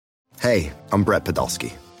Hey, I'm Brett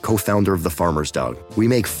Podolsky, co-founder of The Farmer's Dog. We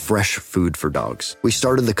make fresh food for dogs. We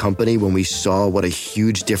started the company when we saw what a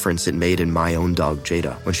huge difference it made in my own dog,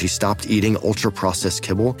 Jada, when she stopped eating ultra-processed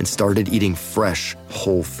kibble and started eating fresh,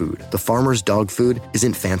 whole food. The Farmer's Dog food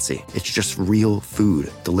isn't fancy. It's just real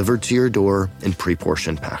food delivered to your door in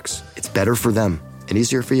pre-portioned packs. It's better for them and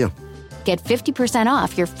easier for you. Get 50%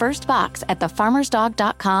 off your first box at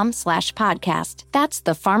thefarmersdog.com/podcast. That's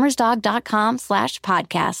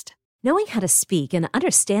thefarmersdog.com/podcast. Knowing how to speak and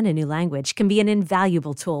understand a new language can be an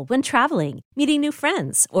invaluable tool when traveling, meeting new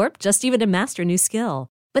friends, or just even to master a new skill.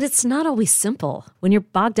 But it's not always simple when you're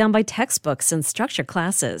bogged down by textbooks and structured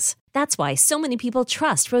classes. That's why so many people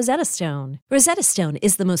trust Rosetta Stone. Rosetta Stone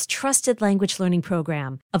is the most trusted language learning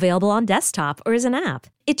program, available on desktop or as an app.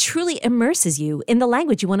 It truly immerses you in the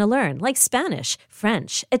language you want to learn, like Spanish,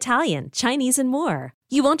 French, Italian, Chinese, and more.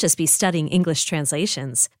 You won't just be studying English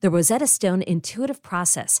translations. The Rosetta Stone intuitive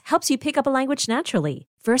process helps you pick up a language naturally,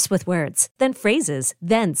 first with words, then phrases,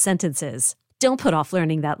 then sentences. Don't put off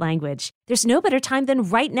learning that language. There's no better time than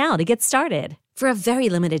right now to get started. For a very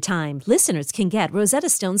limited time, listeners can get Rosetta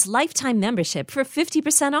Stone's lifetime membership for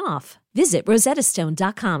 50% off. Visit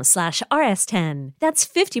rosettastone.com/rs10. That's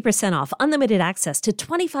 50% off unlimited access to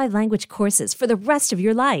 25 language courses for the rest of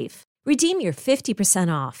your life. Redeem your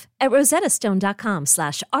 50% off at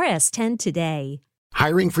rosettastone.com/rs10 today.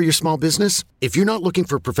 Hiring for your small business? If you're not looking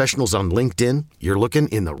for professionals on LinkedIn, you're looking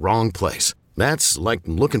in the wrong place. That's like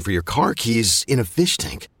looking for your car keys in a fish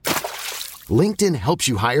tank. LinkedIn helps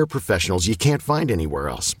you hire professionals you can't find anywhere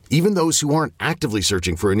else, even those who aren't actively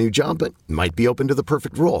searching for a new job but might be open to the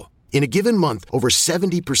perfect role. In a given month, over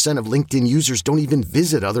 70% of LinkedIn users don't even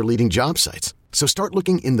visit other leading job sites. So start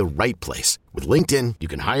looking in the right place. With LinkedIn, you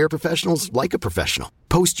can hire professionals like a professional.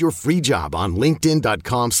 Post your free job on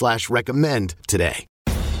linkedin.com/recommend today.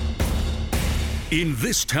 In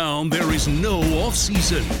this town, there is no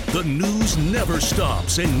off-season. The news never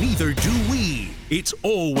stops, and neither do we. It's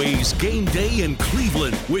always game day in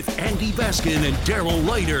Cleveland with Andy Baskin and Daryl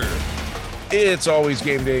Leiter. It's always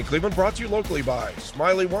game day in Cleveland, brought to you locally by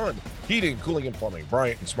Smiley One. Heating, cooling, and plumbing.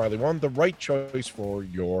 Bryant and Smiley One, the right choice for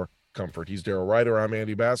your comfort. He's Daryl Leiter. I'm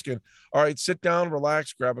Andy Baskin. All right, sit down,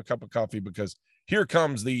 relax, grab a cup of coffee, because here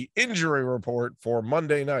comes the injury report for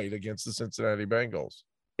Monday night against the Cincinnati Bengals.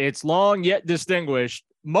 It's long yet distinguished.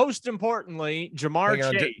 Most importantly,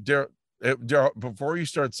 Ja'Marr Chase. Daryl, before you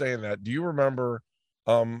start saying that, do you remember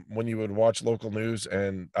when you would watch local news?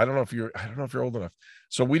 And I don't know if you're old enough.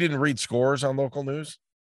 So we didn't read scores on local news.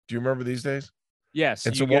 Do you remember these days? Yes.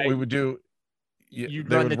 And so what we would do, they would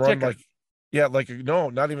the run ticker. no,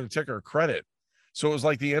 not even a ticker, credit. So it was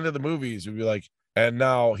like the end of the movies. It would be like, and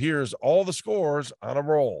now here's all the scores on a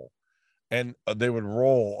roll. And they would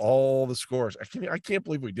roll all the scores. I can't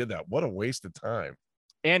believe we did that. What a waste of time.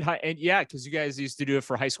 And yeah, because you guys used to do it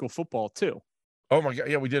for high school football too. Oh my God.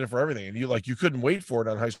 Yeah, we did it for everything. And you couldn't wait for it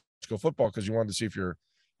on high school football because you wanted to see if your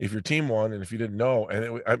team won and if you didn't know.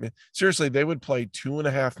 And seriously, they would play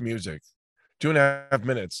 2.5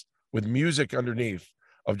 minutes with music underneath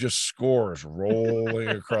of just scores rolling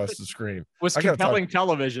across the screen. It was compelling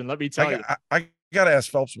television, let me tell you. I got to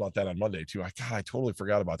ask Phelps about that on Monday too. I totally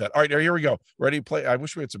forgot about that. All right, here we go. Ready to play? I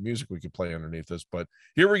wish we had some music we could play underneath this, but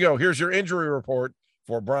here we go. Here's your injury report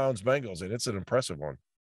for Browns Bengals, and it's an impressive one.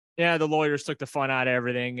 Yeah, the lawyers took the fun out of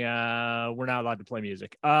everything. We're not allowed to play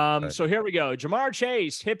music. So here we go. Ja'Marr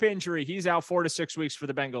Chase, hip injury. He's out 4 to 6 weeks for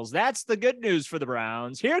the Bengals. That's the good news for the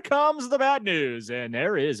Browns. Here comes the bad news, and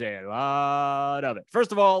there is a lot of it.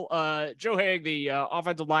 First of all, Joe Haig, the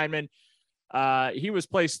offensive lineman, he was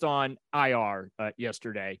placed on IR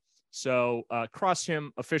yesterday. So cross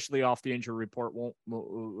him officially off the injury report.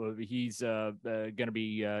 He's going to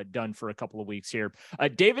be done for a couple of weeks here.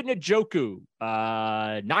 David Njoku,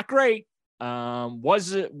 not great.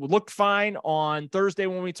 Looked fine on Thursday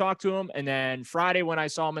when we talked to him. And then Friday when I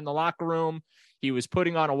saw him in the locker room, he was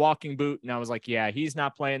putting on a walking boot. And I was like, yeah, he's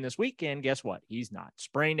not playing this weekend. Guess what? He's not.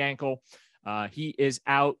 Sprained ankle. He is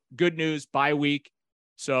out. Good news, bye week.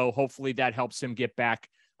 So hopefully that helps him get back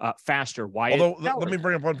faster. Although, let me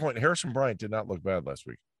bring up one point. Harrison Bryant did not look bad last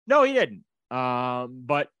week. No, he didn't.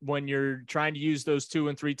 But when you're trying to use those 2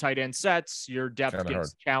 and 3 tight end sets, your depth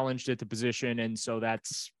gets challenged at the position. And so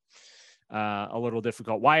that's a little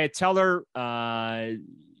difficult. Wyatt Teller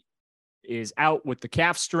is out with the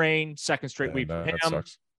calf strain, second straight week for him.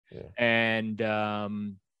 Sucks. Yeah. And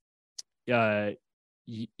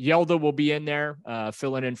Yelda will be in there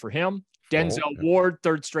filling in for him. Denzel Ward,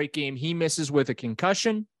 third straight game he misses with a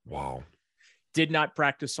concussion. Wow. Did not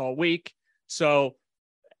practice all week. So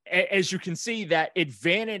as you can see, that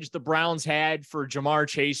advantage the Browns had for Ja'Marr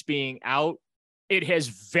Chase being out it has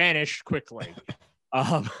vanished quickly.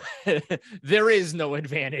 There is no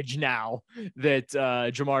advantage now that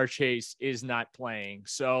Ja'Marr Chase is not playing.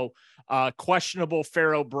 So questionable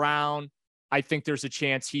Pharaoh Brown. I think there's a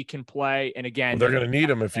chance he can play. And again, they're going to need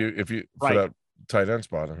him if you right. for that tight end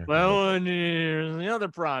spot. Well, and the other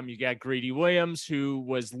problem, you got Greedy Williams, who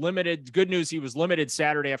was limited. Good news, he was limited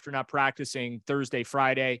Saturday after not practicing Thursday,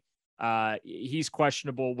 Friday. He's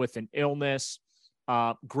questionable with an illness.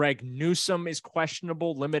 Greg Newsome is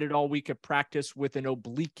questionable, limited all week at practice with an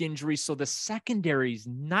oblique injury. So the secondary is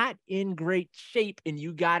not in great shape, and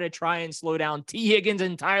you got to try and slow down T. Higgins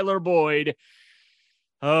and Tyler Boyd.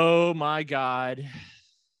 Oh my God.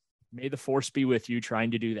 May the force be with you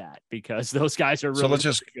trying to do that, because those guys are really, so let's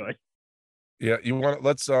just really good.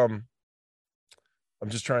 Yeah. I'm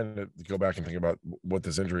just trying to go back and think about what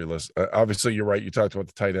this injury list. Obviously, you're right. You talked about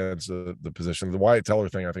the tight ends, the position. The Wyatt Teller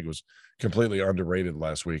thing, I think, was completely underrated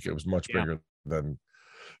last week. It was much bigger than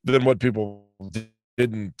what people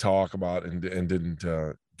didn't talk about and didn't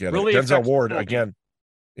get really it. Denzel Ward again.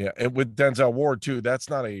 Yeah, and with Denzel Ward too. That's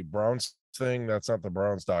not a Browns thing. That's not the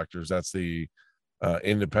Browns doctors. That's the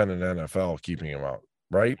independent NFL keeping him out,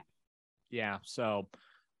 right? Yeah. So.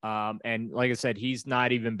 And like I said, he's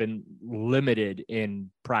not even been limited in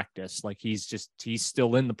practice. Like he's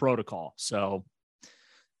still in the protocol. So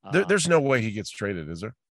there's no way he gets traded, is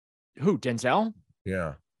there? Who, Denzel?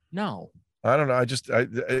 Yeah. No. I don't know. I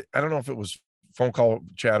don't know if it was phone call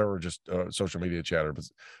chatter or just social media chatter,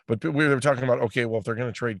 but we were talking about, okay, well, if they're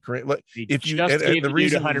going to trade, if you just gave the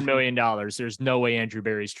reason $100 million, there's no way Andrew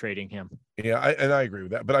Berry's trading him. Yeah. I agree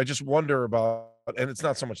with that, but I just wonder about, and it's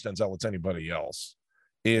not so much Denzel, it's anybody else.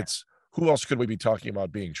 It's who else could we be talking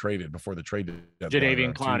about being traded before the trade deadline?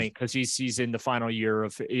 Jadeveon Clowney, because he's in the final year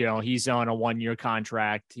of, he's on a 1-year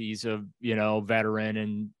contract. He's a,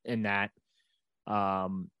 veteran and that.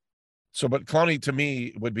 So, but Clowney to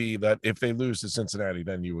me would be that if they lose to Cincinnati,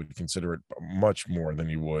 then you would consider it much more than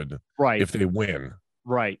you would if they win.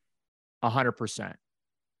 Right. 100%.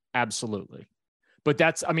 Absolutely. But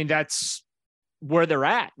that's where they're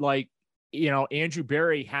at. Like, Andrew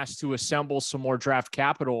Berry has to assemble some more draft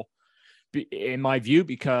capital, in my view,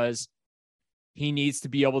 because he needs to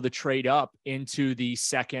be able to trade up into the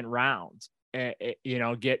second round,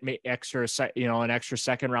 get extra, an extra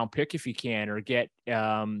second round pick if he can, or get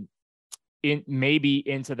maybe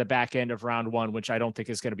into the back end of round 1, which I don't think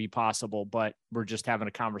is going to be possible, but we're just having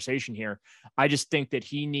a conversation here. I just think that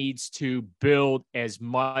he needs to build as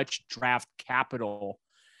much draft capital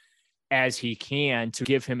as he can to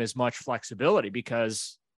give him as much flexibility,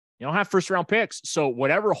 because you don't have first round picks. So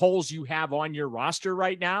whatever holes you have on your roster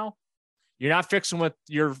right now, you're not fixing with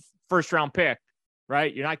your first round pick,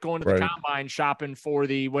 right? You're not going to the combine shopping for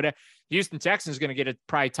the whatever. Houston Texans is going to get a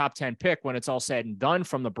probably top 10 pick when it's all said and done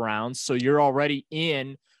from the Browns. So you're already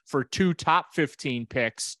in for 2 top 15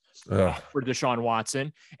 picks for Deshaun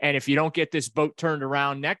Watson. And if you don't get this boat turned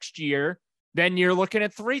around next year, then you're looking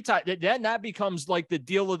at 3 times. Then that becomes like the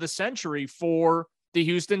deal of the century for the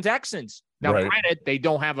Houston Texans. Now, granted,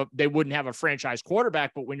 they wouldn't have a franchise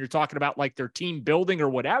quarterback, but when you're talking about like their team building or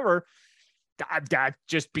whatever, that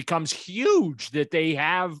just becomes huge that they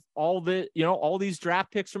have all these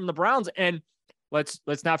draft picks from the Browns. And let's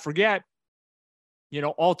not forget,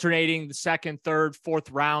 alternating the 2nd, 3rd, 4th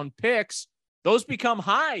round picks, those become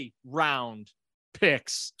high round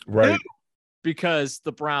picks. Right. Too. Because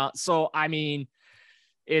the Browns. So,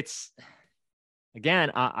 it's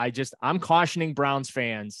again, I'm cautioning Browns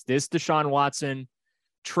fans, this Deshaun Watson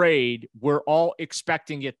trade, we're all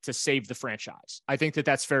expecting it to save the franchise. I think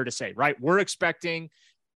that's fair to say, right? We're expecting,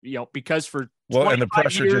 because for and the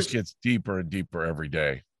pressure just gets deeper and deeper every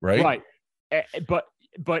day, right? Right.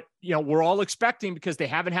 But we're all expecting, because they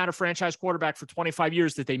haven't had a franchise quarterback for 25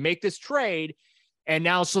 years, that they make this trade. And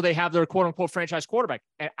now, so they have their quote unquote franchise quarterback.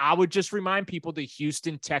 And I would just remind people, the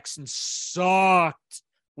Houston Texans sucked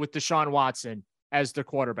with Deshaun Watson as their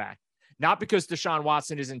quarterback. Not because Deshaun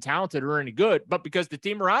Watson isn't talented or any good, but because the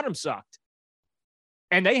team around him sucked.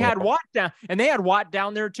 And they had Watt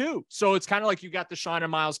down there too. So it's kind of like you got Deshaun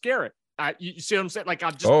and Myles Garrett. You see what I'm saying? Like,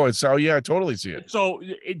 I totally see it. So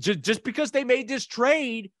just because they made this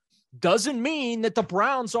trade doesn't mean that the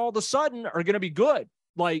Browns all of a sudden are going to be good.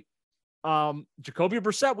 Like, Jacoby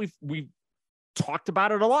Brissett, we've talked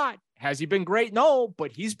about it a lot. Has he been great? No,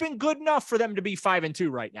 but he's been good enough for them to be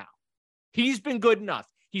 5-2 right now. He's been good enough.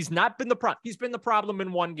 He's not been the problem. He's been the problem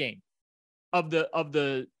in 1 game of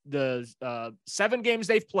the 7 games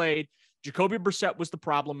they've played. Jacoby Brissett was the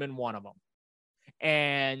problem in 1 of them.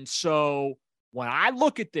 And so when I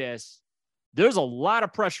look at this, there's a lot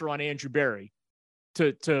of pressure on Andrew Berry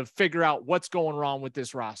to figure out what's going wrong with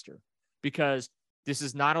this roster, because This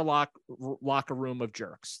is not a locker room of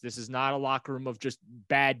jerks. This is not a locker room of just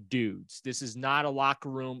bad dudes. This is not a locker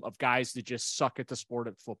room of guys that just suck at the sport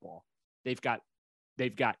of football. They've got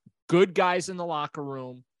good guys in the locker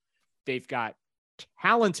room. They've got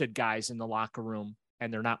talented guys in the locker room,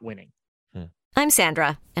 and they're not winning. I'm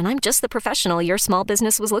Sandra, and I'm just the professional your small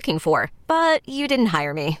business was looking for. But you didn't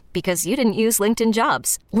hire me because you didn't use LinkedIn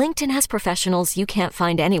Jobs. LinkedIn has professionals you can't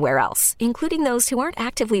find anywhere else, including those who aren't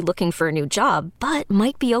actively looking for a new job, but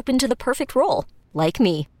might be open to the perfect role, like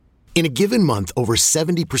me. In a given month, over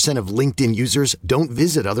 70% of LinkedIn users don't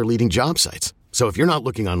visit other leading job sites. So if you're not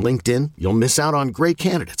looking on LinkedIn, you'll miss out on great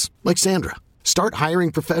candidates like Sandra. Start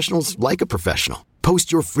hiring professionals like a professional.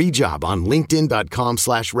 Post your free job on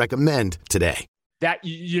linkedin.com/recommend today. That,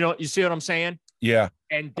 you see what I'm saying? Yeah.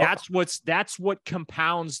 And that's what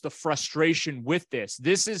compounds the frustration with this.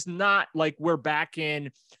 This is not like we're back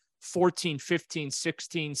in 14, 15,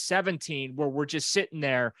 16, 17, where we're just sitting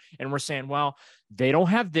there and we're saying, well, they don't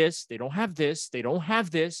have this. They don't have this. They don't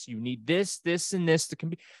have this. You need this, this, and this to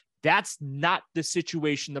compete. That's not the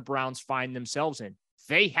situation the Browns find themselves in.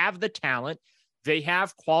 They have the talent. They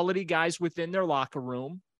have quality guys within their locker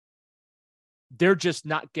room. They're just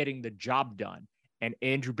not getting the job done. And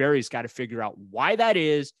Andrew Berry's got to figure out why that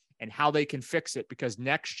is and how they can fix it, because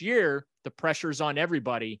next year, the pressure's on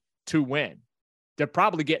everybody to win. They're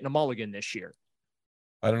probably getting a mulligan this year.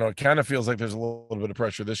 I don't know. It kind of feels like there's a little bit of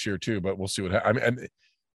pressure this year too, but we'll see what happens. I mean,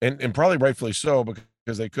 and probably rightfully so,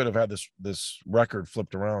 because they could have had this record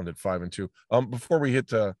flipped around at 5-2. Before we hit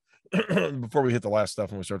the last stuff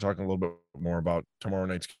and we start talking a little bit more about tomorrow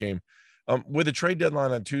night's game, with the trade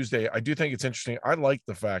deadline on Tuesday, I do think it's interesting. I like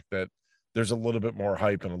the fact that there's a little bit more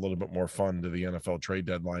hype and a little bit more fun to the NFL trade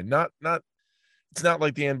deadline. It's not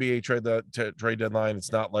like the NBA trade deadline.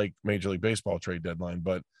 It's not like Major League Baseball trade deadline,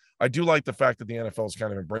 but I do like the fact that the NFL's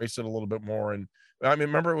kind of embraced it a little bit more. And I mean,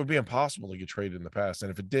 remember, it would be impossible to get traded in the past.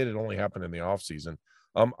 And if it did, it only happened in the off season.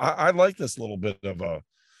 I like this little bit of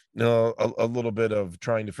a little bit of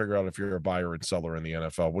trying to figure out if you're a buyer and seller in the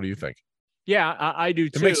NFL. What do you think? Yeah, I do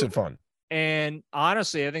too. It makes it fun. And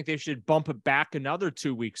honestly, I think they should bump it back another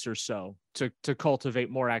 2 weeks or so to cultivate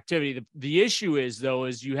more activity. The issue is, though,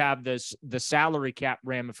 is you have the salary cap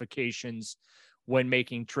ramifications when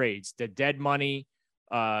making trades, the dead money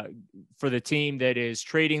for the team that is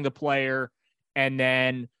trading the player. And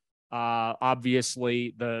then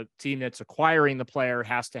obviously the team that's acquiring the player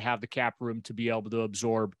has to have the cap room to be able to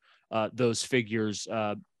absorb those figures.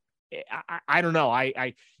 I don't know.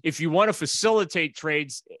 If you want to facilitate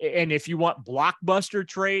trades, and if you want blockbuster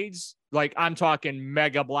trades, like I'm talking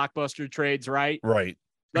mega blockbuster trades, right? Right.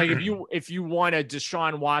 Like if you want a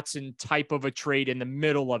Deshaun Watson type of a trade in the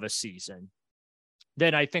middle of a season,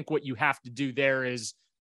 then I think what you have to do there is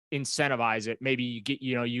incentivize it. Maybe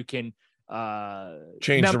you can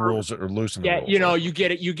change the rules or loosen the rules. You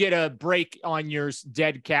get a break on your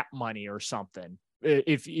dead cap money or something.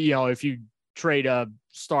 If you trade a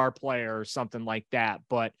star player or something like that.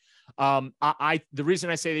 But the reason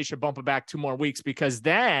I say they should bump it back 2 more weeks, because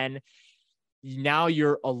then now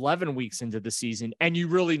you're 11 weeks into the season and you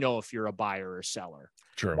really know if you're a buyer or seller.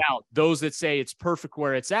 True. Now, those that say it's perfect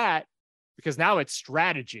where it's at, because now it's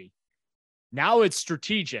strategy. Now it's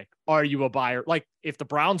strategic. Are you a buyer? Like if the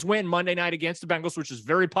Browns win Monday night against the Bengals, which is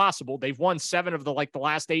very possible, they've won 7 of the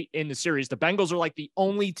last 8 in the series. The Bengals are like the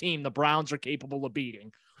only team the Browns are capable of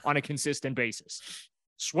beating on a consistent basis.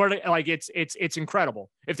 Swear to, like, it's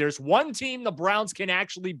incredible. If there's one team the Browns can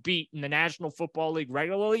actually beat in the National Football League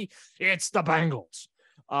regularly, it's the Bengals.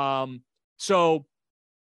 So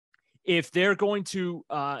if they're going to,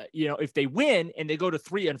 if they win and they go to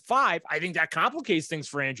 3-5, I think that complicates things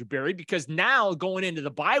for Andrew Berry, because now going into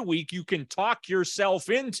the bye week, you can talk yourself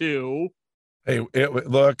into, hey,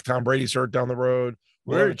 look, Tom Brady's hurt down the road.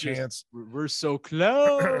 We're so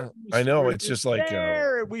close. I know. It's just like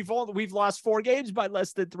we've lost 4 games by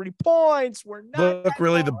less than 3 points. We're not. Look,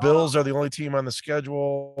 really, the Bills are the only team on the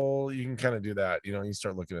schedule. You can kind of do that. You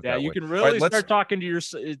start looking at that. Yeah, you can really start talking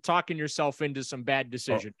yourself into some bad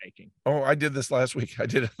decision making. Oh, I did this last week. I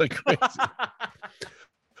did it like crazy.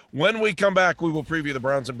 When we come back, we will preview the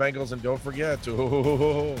Browns and Bengals, and don't forget to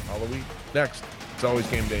Halloween next. It's always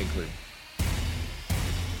game day in Cleveland.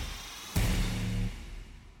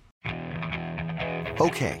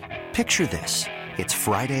 Okay, picture this. It's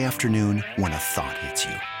Friday afternoon when a thought hits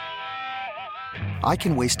you. I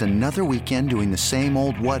can waste another weekend doing the same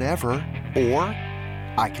old whatever, or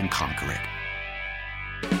I can conquer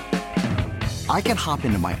it. I can hop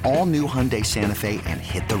into my all-new Hyundai Santa Fe and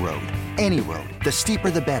hit the road. Any road. The steeper,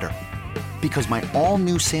 the better. Because my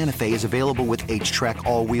all-new Santa Fe is available with H-Track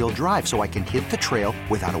all-wheel drive, so I can hit the trail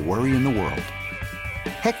without a worry in the world.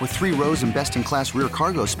 Heck, with 3 rows and best-in-class rear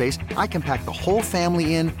cargo space, I can pack the whole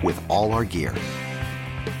family in with all our gear.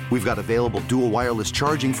 We've got available dual wireless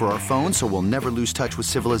charging for our phones, so we'll never lose touch with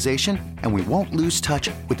civilization, and we won't lose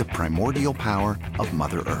touch with the primordial power of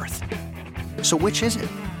Mother Earth. So which is it?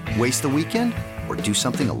 Waste the weekend or do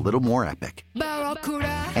something a little more epic?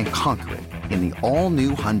 And conquer it in the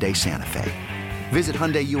all-new Hyundai Santa Fe. Visit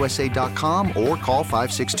HyundaiUSA.com or call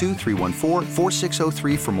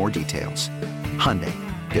 562-314-4603 for more details. Hyundai,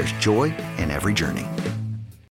 there's joy in every journey.